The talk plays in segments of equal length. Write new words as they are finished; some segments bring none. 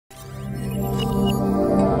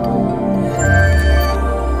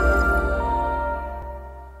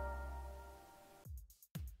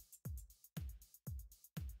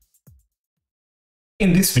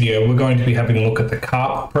In this video, we're going to be having a look at the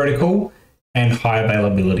CARP protocol and high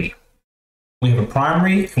availability. We have a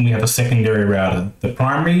primary and we have a secondary router. The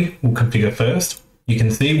primary we'll configure first. You can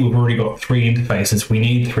see we've already got three interfaces. We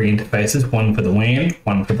need three interfaces, one for the WAN,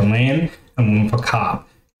 one for the LAN, and one for CARP.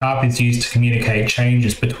 CARP is used to communicate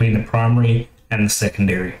changes between the primary and the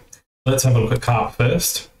secondary. Let's have a look at CARP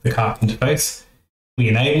first, the CARP interface. We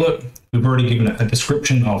enable it. We've already given it a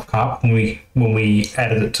description of CARP when we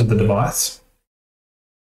added it to the device.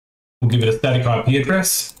 We'll give it a static IP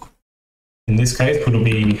address. In this case, it'll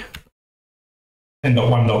be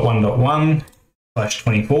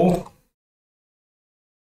 10.1.1.1/24.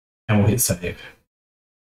 And we'll hit save.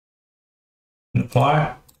 And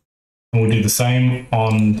apply. And we'll do the same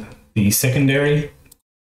on the secondary.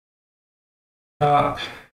 CARP,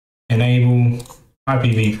 enable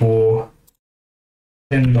IPv4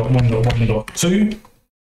 10.1.1.2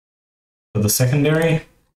 for the secondary.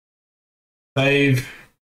 Save.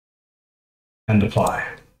 And apply.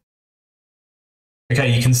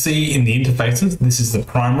 Okay, you can see in the interfaces, this is the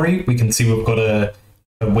primary. We can see we've got a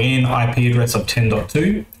WAN IP address of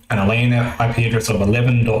 10.2 and a LAN IP address of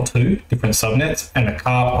 11.2, different subnets, and a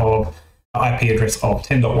CARP of IP address of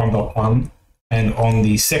 10.1.1. And on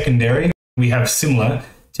the secondary, we have similar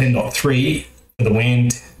 10.3 for the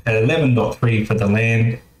WAN, 11.3 for the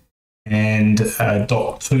LAN, and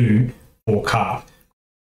 .2 for CARP.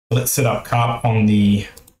 So let's set up CARP on the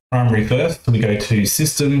primary first. So we go to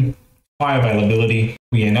System, High Availability,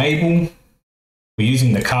 we enable, we're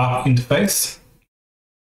using the CARP interface.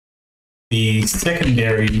 The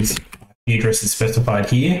secondary's IP address is specified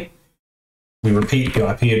here. We repeat the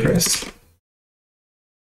IP address.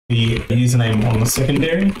 The username on the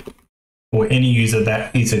secondary, or any user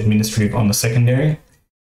that is administrative on the secondary.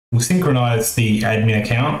 We'll synchronize the admin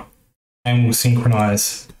account and we'll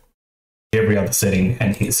synchronize every other setting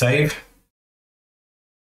and hit save.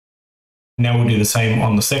 Now we'll do the same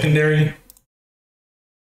on the secondary.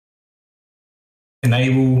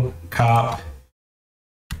 Enable CARP,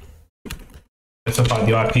 specify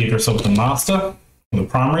the IP address of the master, or the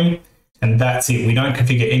primary, and that's it. We don't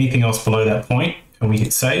configure anything else below that point, and we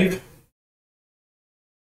hit save.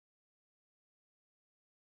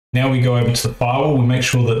 Now we go over to the firewall. We make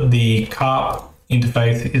sure that the CARP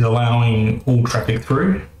interface is allowing all traffic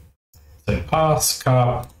through. So pass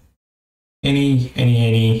CARP,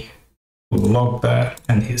 any. We'll log that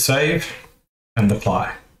and hit save and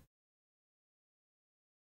apply.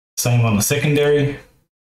 Same on the secondary.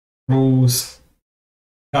 Rules,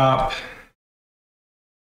 CARP,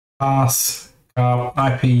 pass, CARP,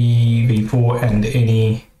 IPv4 and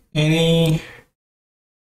any,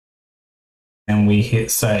 and we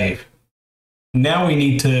hit save. Now we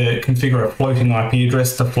need to configure a floating IP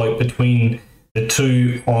address to float between the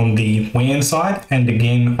two on the WAN side and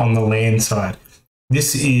again on the LAN side.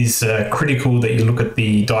 This is critical that you look at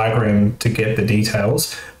the diagram to get the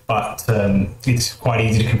details, but it's quite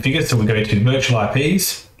easy to configure. So we go to virtual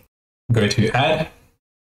IPs, go to add,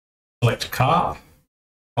 select CARP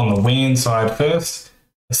on the WAN side first,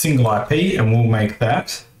 a single IP, and we'll make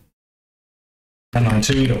that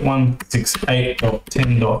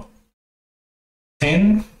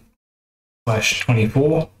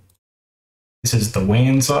 192.168.10.10/24. This is the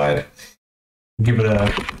WAN side. Give it a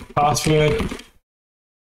password.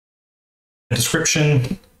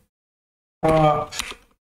 Description, CARP,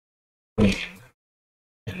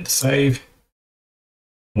 and save.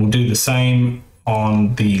 We'll do the same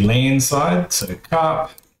on the LAN side. So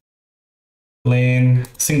CARP, LAN,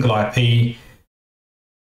 single IP,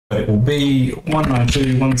 but it will be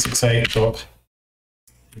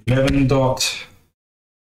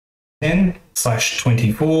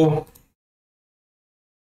 192.168.11.10/24.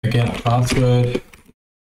 Again, a password.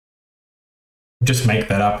 Just make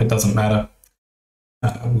that up, it doesn't matter.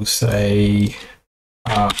 We'll say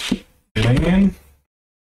LAN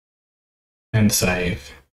and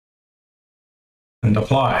save and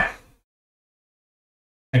apply.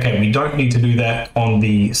 Okay, we don't need to do that on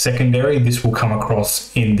the secondary. This will come across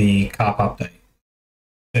in the CARP update.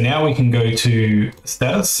 So now we can go to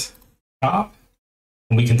status, CARP,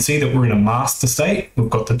 and we can see that we're in a master state. We've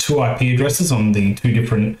got the two IP addresses on the two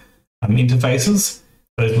different interfaces.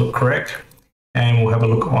 Those look correct. And we'll have a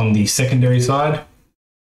look on the secondary side.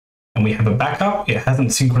 And we have a backup. It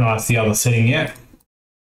hasn't synchronized the other setting yet.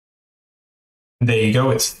 There you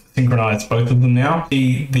go. It's synchronized both of them now.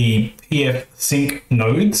 The pfSync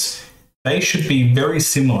nodes, they should be very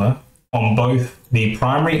similar on both the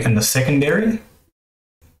primary and the secondary,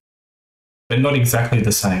 but not exactly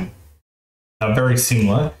the same. They're very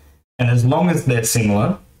similar. And as long as they're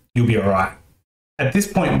similar, you'll be all right. At this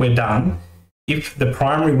point, we're done. If the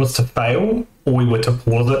primary was to fail, or we were to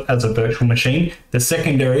pause it as a virtual machine, the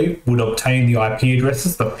secondary would obtain the IP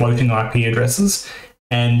addresses, the floating IP addresses,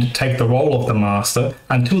 and take the role of the master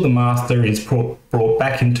until the master is brought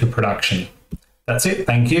back into production. That's it.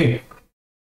 Thank you.